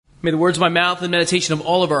May the words of my mouth and the meditation of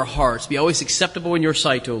all of our hearts be always acceptable in your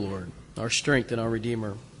sight, O Lord, our strength and our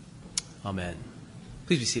Redeemer. Amen.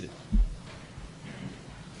 Please be seated.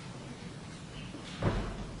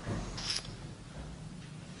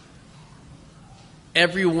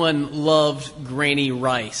 Everyone loved Granny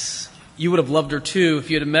Rice. You would have loved her too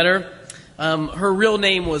if you had met her. Her real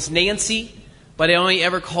name was Nancy, but I only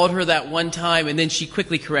ever called her that one time, and then she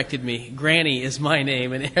quickly corrected me. Granny is my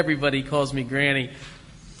name, and everybody calls me Granny.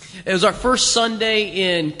 It was our first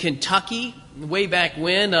Sunday in Kentucky, way back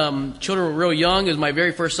when. Children were real young. It was my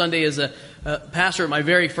very first Sunday as a pastor at my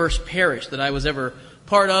very first parish that I was ever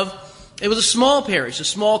part of. It was a small parish, a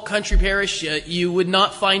small country parish. You would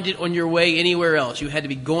not find it on your way anywhere else. You had to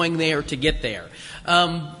be going there to get there.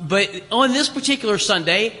 But on this particular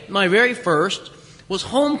Sunday, my very first, was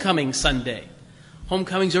Homecoming Sunday.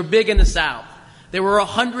 Homecomings are big in the South. There were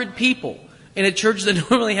 100 people in a church that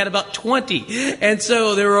normally had about 20. And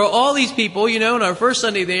so there were all these people, in our first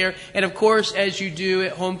Sunday there. And of course, as you do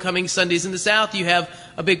at Homecoming Sundays in the South, you have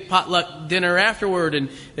a big potluck dinner afterward. And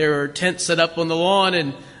there were tents set up on the lawn.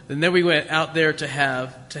 And then we went out there to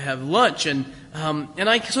have lunch. And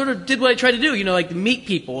I sort of did what I tried to do, like to meet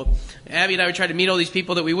people. Abby and I would try to meet all these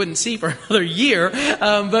people that we wouldn't see for another year.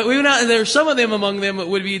 But we went out, and there were some of them among them that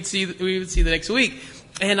we would see the next week.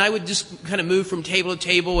 And I would just kind of move from table to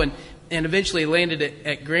table and eventually landed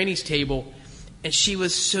at Granny's table. And she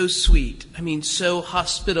was so sweet. So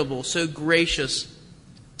hospitable, so gracious.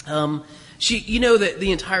 She, that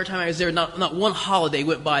the entire time I was there, not one holiday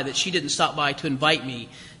went by that she didn't stop by to invite me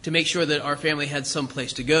to make sure that our family had some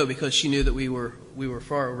place to go, because she knew that we were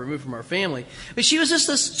far removed from our family. But she was just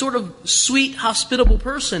this sort of sweet, hospitable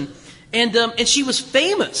person. And she was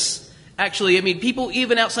famous. Actually, people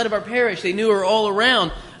even outside of our parish, they knew her all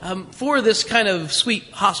around for this kind of sweet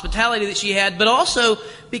hospitality that she had, but also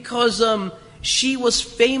because she was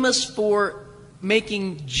famous for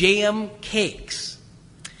making jam cakes.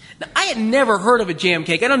 Now, I had never heard of a jam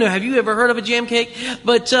cake. I don't know, have you ever heard of a jam cake?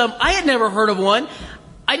 But I had never heard of one.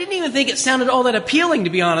 I didn't even think it sounded all that appealing, to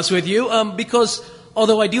be honest with you, because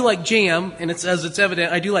although I do like jam, and as it's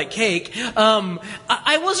evident, I do like cake,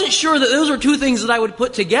 I wasn't sure that those were two things that I would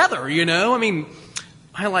put together,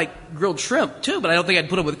 I like grilled shrimp too, but I don't think I'd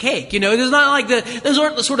put them with cake. There's not like those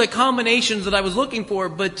aren't the sort of combinations that I was looking for,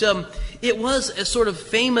 but it was a sort of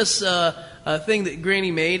famous thing that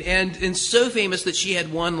Granny made, and so famous that she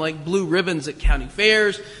had won like blue ribbons at county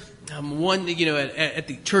fairs. One, at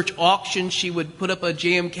the church auction, she would put up a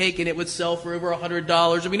jam cake and it would sell for over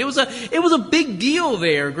 $100. It was a big deal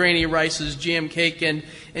there, Granny Rice's jam cake, and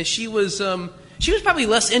she was probably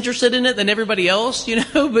less interested in it than everybody else,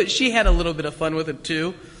 but she had a little bit of fun with it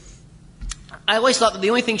too. I always thought that the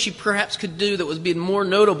only thing she perhaps could do that was being more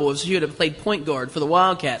notable was she would have played point guard for the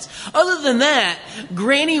Wildcats. Other than that,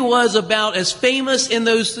 Granny was about as famous in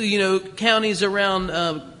those, counties around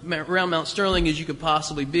Mount Sterling as you could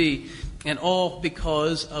possibly be, and all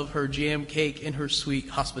because of her jam cake and her sweet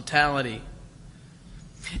hospitality.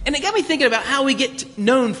 And it got me thinking about how we get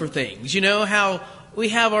known for things, how we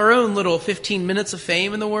have our own little 15 minutes of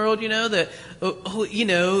fame in the world, that,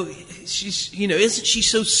 she's, isn't she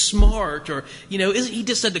so smart? Or, isn't he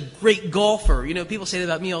just a great golfer? People say that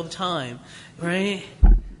about me all the time, right?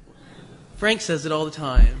 Frank says it all the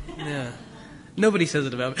time. Yeah. Nobody says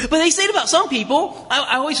it about me. But they say it about some people.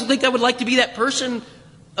 I always think I would like to be that person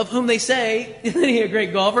of whom they say, isn't he a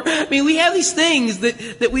great golfer? We have these things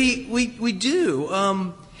that we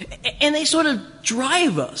do. And they sort of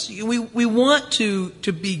drive us. We want to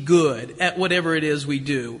be good at whatever it is we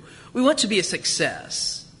do. We want to be a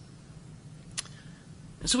success.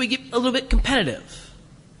 And so we get a little bit competitive.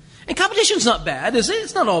 And competition's not bad, is it?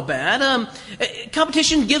 It's not all bad.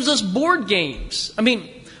 Competition gives us board games.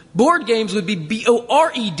 Board games would be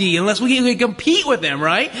bored unless we can compete with them,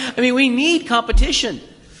 right? We need competition.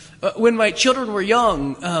 When my children were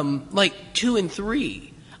young, like 2 and 3,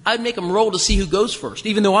 I'd make them roll to see who goes first,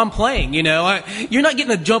 even though I'm playing, You're not getting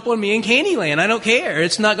a jump on me in Candyland. I don't care.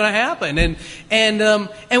 It's not going to happen. And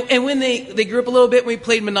when they grew up a little bit, we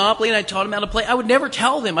played Monopoly and I taught them how to play. I would never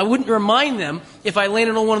tell them. I wouldn't remind them if I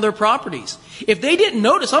landed on one of their properties. If they didn't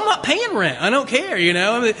notice, I'm not paying rent. I don't care,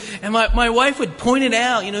 And my wife would point it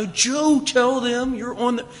out, Joe, tell them you're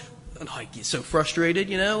on the... And I get so frustrated,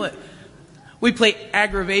 We play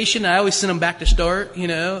aggravation. I always send them back to start,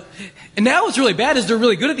 And now what's really bad is they're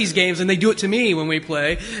really good at these games and they do it to me when we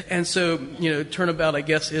play. And so, turnabout, I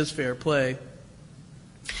guess, is fair play.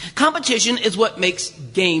 Competition is what makes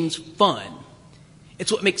games fun.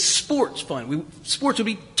 It's what makes sports fun. Sports would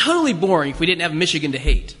be totally boring if we didn't have Michigan to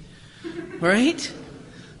hate. Right?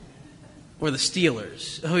 Or the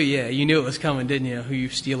Steelers. Oh yeah, you knew it was coming, didn't you? Who you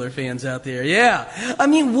Steeler fans out there? Yeah. I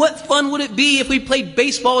mean, what fun would it be if we played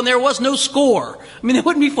baseball and there was no score? I mean, it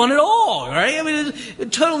wouldn't be fun at all, right? I mean,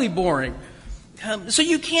 it's totally boring. So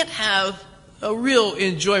you can't have a real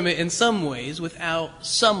enjoyment in some ways without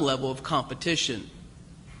some level of competition.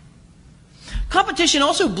 Competition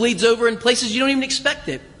also bleeds over in places you don't even expect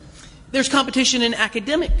it. There's competition in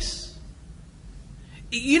academics.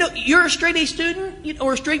 You know, you're a straight A student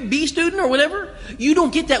or a straight B student or whatever. You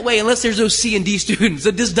don't get that way unless there's those C and D students.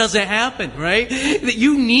 That just doesn't happen, right? That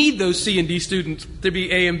you need those C and D students to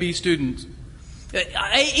be A and B students.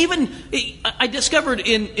 I discovered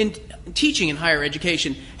in teaching in higher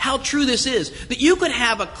education how true this is. That you could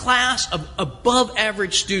have a class of above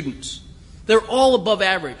average students. They're all above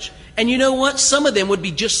average. And you know what? Some of them would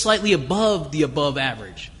be just slightly above the above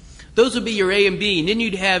average. Those would be your A and B, and then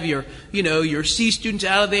you'd have your C students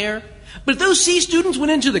out of there. But if those C students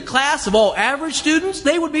went into the class of all average students,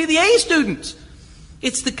 they would be the A students.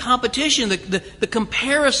 It's the competition, the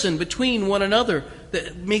comparison between one another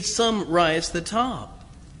that makes some rise to the top.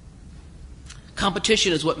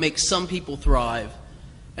 Competition is what makes some people thrive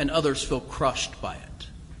and others feel crushed by it.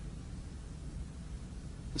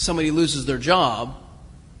 Somebody loses their job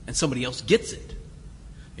and somebody else gets it.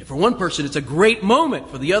 For one person, it's a great moment.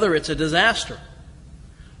 For the other, it's a disaster.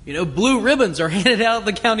 You know, blue ribbons are handed out at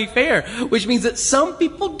the county fair, which means that some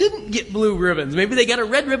people didn't get blue ribbons. Maybe they got a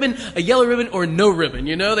red ribbon, a yellow ribbon, or no ribbon.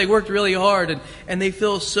 You know, they worked really hard and they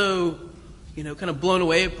feel so, kind of blown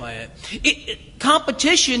away by it.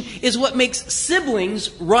 Competition is what makes siblings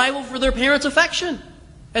rival for their parents' affection,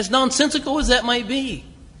 as nonsensical as that might be.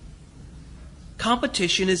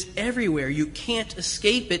 Competition is everywhere. You can't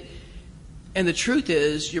escape it. And the truth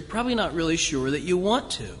is, you're probably not really sure that you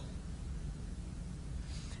want to.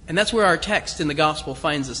 And that's where our text in the gospel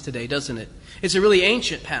finds us today, doesn't it? It's a really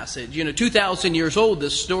ancient passage. 2,000 years old,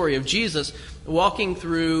 this story of Jesus walking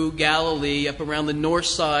through Galilee up around the north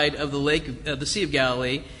side of the Sea of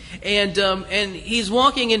Galilee. And he's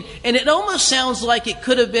walking, and it almost sounds like it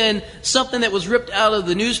could have been something that was ripped out of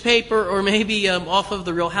the newspaper or maybe off of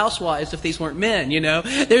the Real Housewives if these weren't men,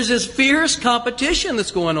 There's this fierce competition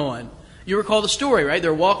that's going on. You recall the story, right?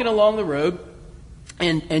 They're walking along the road,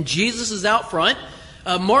 and Jesus is out front.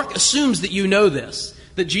 Mark assumes that you know this,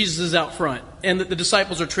 that Jesus is out front, and that the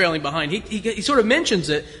disciples are trailing behind. He sort of mentions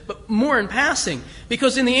it, but more in passing.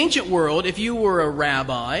 Because in the ancient world, if you were a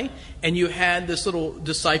rabbi, and you had this little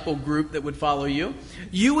disciple group that would follow you,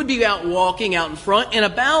 you would be out walking out in front, and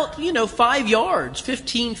about, 5 yards,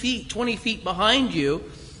 15 feet, 20 feet behind you,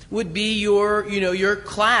 would be your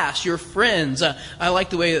class, your friends. I like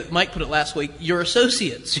the way that Mike put it last week, your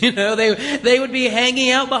associates. They would be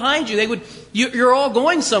hanging out behind you. You're all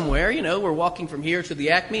going somewhere. We're walking from here to the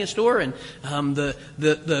Acme store, and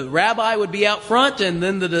the rabbi would be out front, and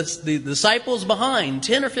then the disciples behind,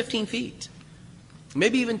 10 or 15 feet,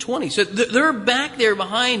 maybe even 20. So they're back there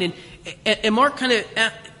behind, and Mark kind of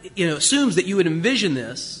assumes that you would envision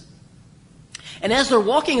this. And as they're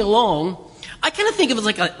walking along, I kind of think of it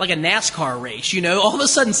like a NASCAR race, All of a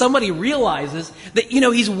sudden somebody realizes that,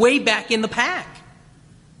 he's way back in the pack.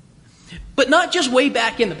 But not just way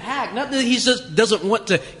back in the pack. Not that he just doesn't want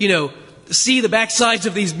to, see the backsides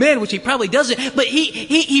of these men, which he probably doesn't. But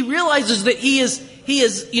he realizes that he is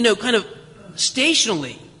kind of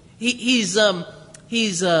stationally. He's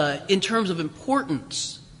in terms of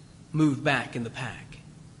importance, moved back in the pack.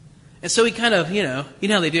 And so he kind of, you know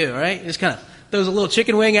how they do, right? Just kind of throws a little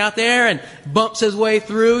chicken wing out there and bumps his way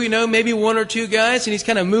through, maybe one or two guys, and he's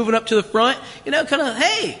kind of moving up to the front, kind of,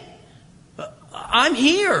 hey, I'm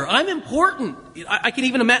here. I'm important. I can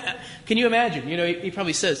even imagine. Can you imagine? He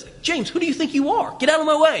probably says, James, who do you think you are? Get out of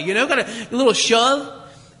my way. Kind of a little shove.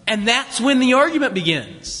 And that's when the argument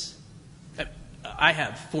begins. I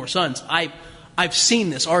have 4 sons. I've seen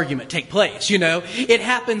this argument take place. It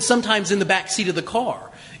happens sometimes in the back seat of the car.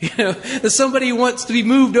 That somebody wants to be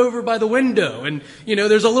moved over by the window, and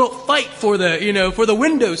there's a little fight for the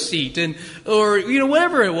window seat, or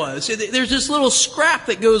whatever it was. There's this little scrap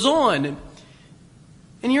that goes on,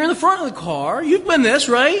 and you're in the front of the car. You've been this,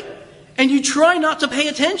 right? And you try not to pay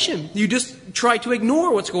attention. You just try to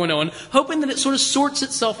ignore what's going on, hoping that it sort of sorts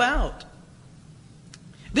itself out.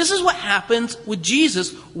 This is what happens with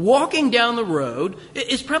Jesus walking down the road.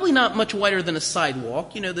 It's probably not much wider than a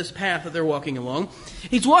sidewalk, this path that they're walking along.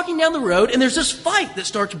 He's walking down the road, and there's this fight that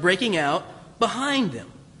starts breaking out behind them.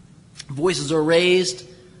 Voices are raised.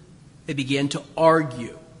 They begin to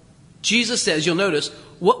argue. Jesus says, you'll notice,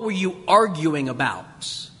 what were you arguing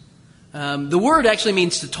about? The word actually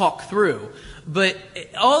means to talk through. But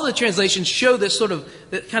all the translations show this sort of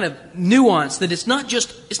that kind of nuance that it's not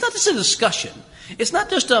just a discussion. It's not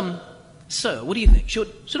just, so, what do you think?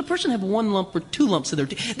 Should a person have 1 lump or 2 lumps in their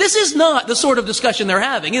teeth? This is not the sort of discussion they're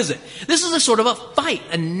having, is it? This is a sort of a fight,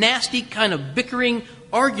 a nasty kind of bickering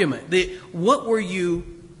argument. What were you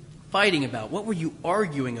fighting about? What were you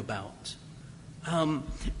arguing about? And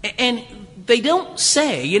they don't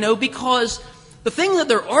say, because the thing that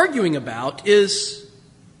they're arguing about is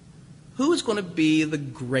who is going to be the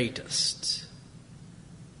greatest.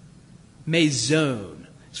 Meizon.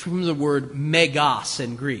 It's from the word megas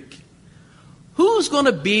in Greek. Who's going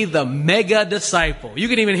to be the mega disciple? You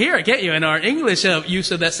can even hear it, can't you, in our English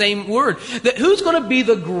use of that same word. Who's going to be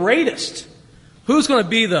the greatest? Who's going to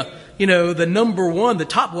be the number one, the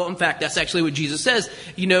top? Well, in fact, that's actually what Jesus says.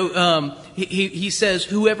 He says,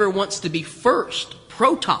 whoever wants to be first,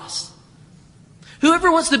 protos.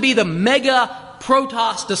 Whoever wants to be the mega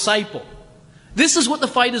protos disciple. This is what the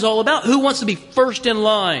fight is all about. Who wants to be first in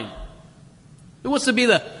line? Who wants to be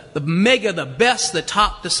the mega, the best, the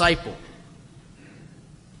top disciple?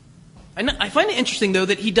 I find it interesting, though,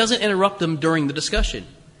 that he doesn't interrupt them during the discussion.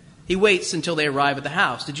 He waits until they arrive at the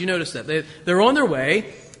house. Did you notice that? They're on their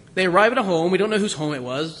way. They arrive at a home. We don't know whose home it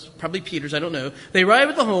was. Probably Peter's. I don't know. They arrive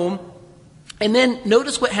at the home. And then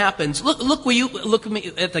notice what happens. Look with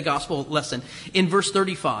me at the gospel lesson. In verse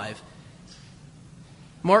 35,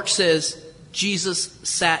 Mark says, Jesus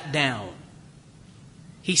sat down.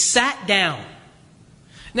 He sat down.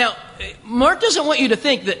 Now, Mark doesn't want you to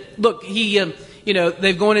think that, look,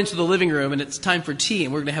 they've gone into the living room and it's time for tea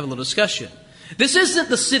and we're going to have a little discussion. This isn't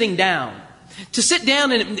the sitting down. To sit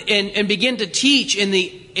down and begin to teach in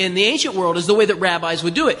the ancient world is the way that rabbis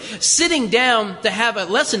would do it. Sitting down to have a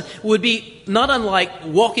lesson would be not unlike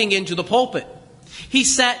walking into the pulpit. He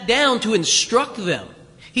sat down to instruct them.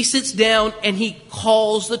 He sits down and he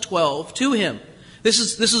calls the 12 to him. This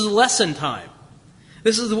is lesson time.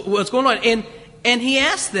 This is what's going on. And he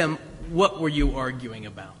asked them, what were you arguing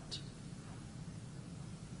about?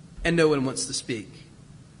 And no one wants to speak.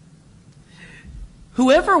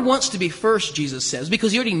 Whoever wants to be first, Jesus says,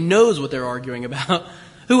 because he already knows what they're arguing about,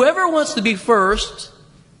 whoever wants to be first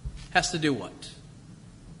has to do what?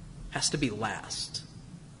 Has to be last.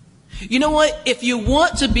 You know what? If you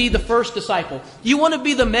want to be the first disciple, you want to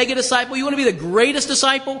be the mega disciple, you want to be the greatest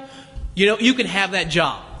disciple, you can have that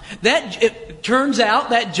job. It turns out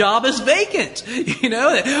that job is vacant.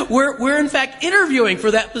 We're in fact interviewing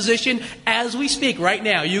for that position as we speak right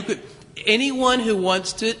now. Anyone who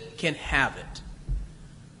wants to can have it.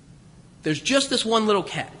 There's just this one little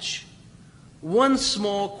catch. One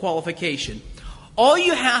small qualification. All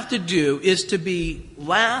you have to do is to be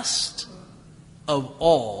last of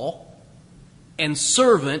all and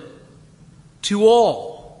servant to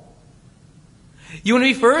all. You want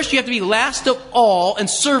to be first? You have to be last of all and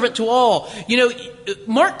servant to all.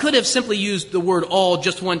 Mark could have simply used the word all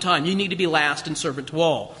just one time. You need to be last and servant to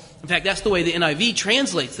all. In fact, that's the way the NIV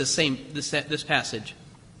translates this passage.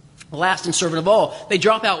 Last and servant of all. They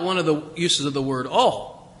drop out one of the uses of the word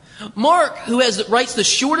all. Mark, who writes the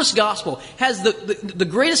shortest gospel, has the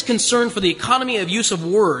greatest concern for the economy of use of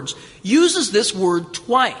words, uses this word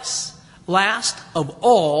twice. Last of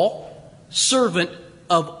all, servant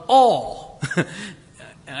of all.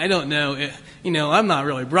 I don't know. I'm not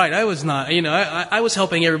really bright. I was not. I was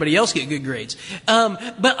helping everybody else get good grades.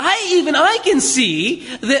 But I can see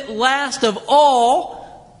that last of all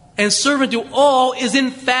and servant to all is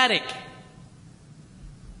emphatic.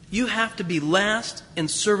 You have to be last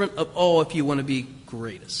and servant of all if you want to be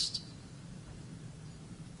greatest.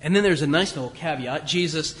 And then there's a nice little caveat.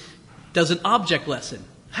 Jesus does an object lesson.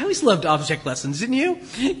 I always loved object lessons, didn't you?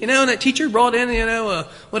 And that teacher brought in,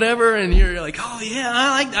 whatever, and you're like, oh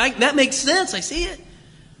yeah, that makes sense. I see it.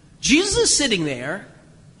 Jesus is sitting there,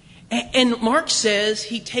 and Mark says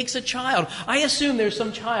he takes a child. I assume there's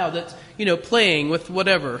some child that's, playing with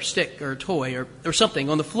whatever, stick or toy or something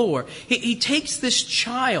on the floor. He takes this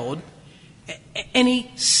child, and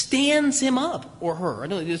he stands him up, or her. I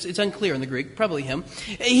don't know, it's unclear in the Greek, probably him.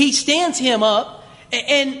 He stands him up,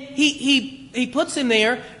 and he puts him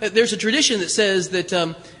there. There's a tradition that says that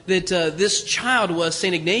this child was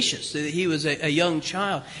St. Ignatius. That he was a young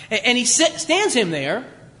child. And he stands him there.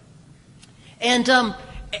 And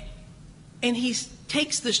he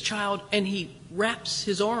takes this child and he wraps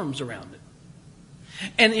his arms around it.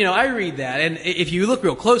 And, I read that. And if you look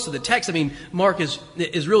real close to the text, Mark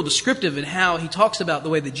is real descriptive in how he talks about the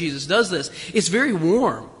way that Jesus does this. It's very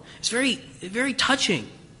warm. It's very, very touching.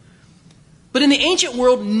 But in the ancient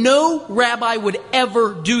world, no rabbi would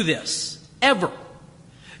ever do this. Ever.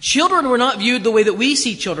 Children were not viewed the way that we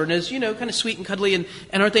see children, as, kind of sweet and cuddly and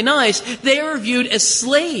aren't they nice? They were viewed as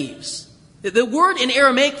slaves. The word in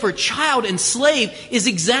Aramaic for child and slave is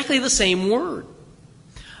exactly the same word.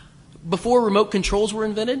 Before remote controls were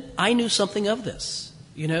invented, I knew something of this,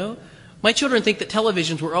 My children think that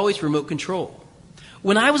televisions were always remote control.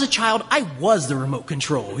 When I was a child, I was the remote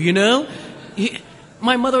control,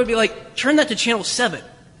 My mother would be like, turn that to channel 7.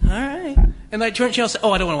 All right. And I'd turn to channel 7.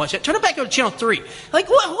 Oh, I don't want to watch that. Turn it back over to channel 3. Like,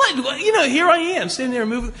 what? Here I am, sitting there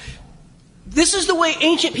moving. This is the way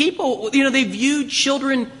ancient people, they viewed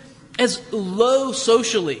children as low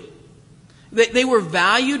socially. They were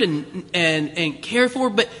valued and cared for,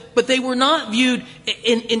 but they were not viewed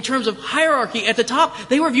in terms of hierarchy at the top.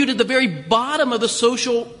 They were viewed at the very bottom of the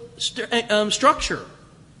social structure.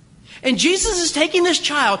 And Jesus is taking this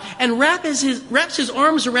child and wraps his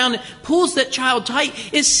arms around it, pulls that child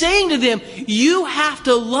tight, is saying to them, you have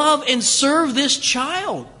to love and serve this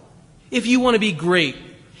child if you want to be great.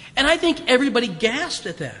 And I think everybody gasped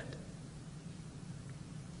at that.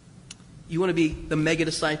 You want to be the mega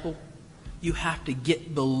disciple? You have to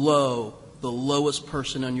get below the lowest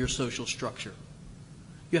person on your social structure.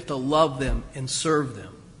 You have to love them and serve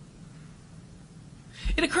them.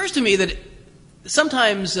 It occurs to me that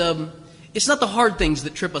sometimes it's not the hard things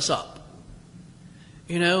that trip us up.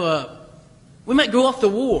 We might go off to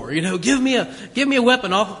war. Give me a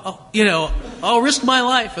weapon. I'll risk my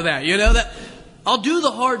life for that. That I'll do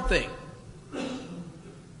the hard thing.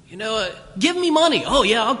 Give me money. Oh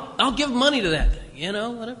yeah, I'll give money to that thing.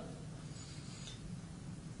 Whatever.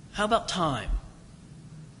 How about time?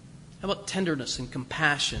 How about tenderness and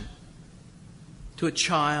compassion to a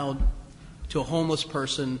child, to a homeless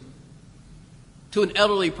person, to an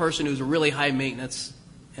elderly person who's really high maintenance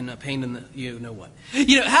and a pain in the what?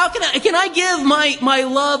 How can I give my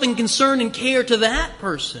love and concern and care to that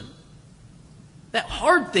person? That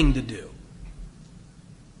hard thing to do.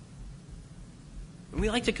 And we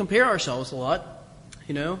like to compare ourselves a lot,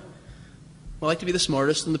 We like to be the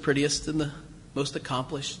smartest and the prettiest and the most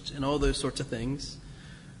accomplished and all those sorts of things.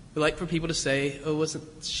 We like for people to say, oh,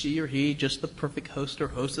 wasn't she or he just the perfect host or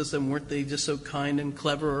hostess, and weren't they just so kind and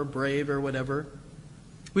clever or brave or whatever?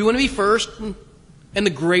 We want to be first and the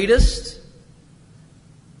greatest.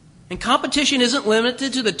 And competition isn't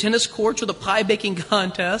limited to the tennis courts or the pie baking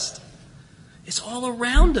contest. It's all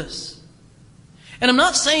around us. And I'm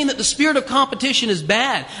not saying that the spirit of competition is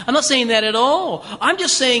bad. I'm not saying that at all. I'm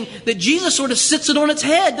just saying that Jesus sort of sits it on its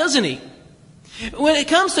head, doesn't he? When it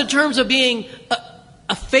comes to terms of being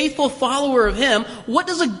a faithful follower of Him, what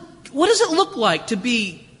does it look like to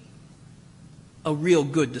be a real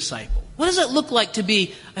good disciple? What does it look like to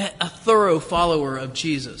be a thorough follower of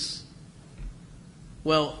Jesus?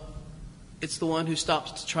 Well, it's the one who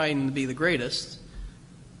stops trying to be the greatest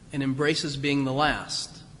and embraces being the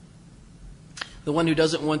last. The one who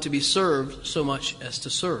doesn't want to be served so much as to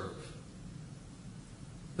serve.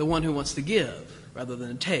 The one who wants to give rather than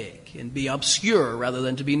to take, and be obscure rather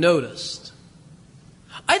than to be noticed.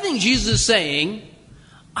 I think Jesus is saying,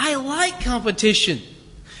 I like competition.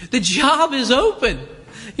 The job is open,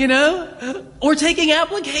 or taking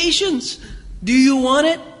applications. Do you want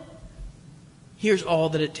it? Here's all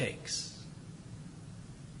that it takes.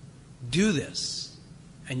 Do this,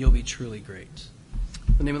 and you'll be truly great.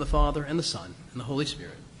 In the name of the Father, and the Son, and the Holy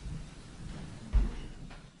Spirit.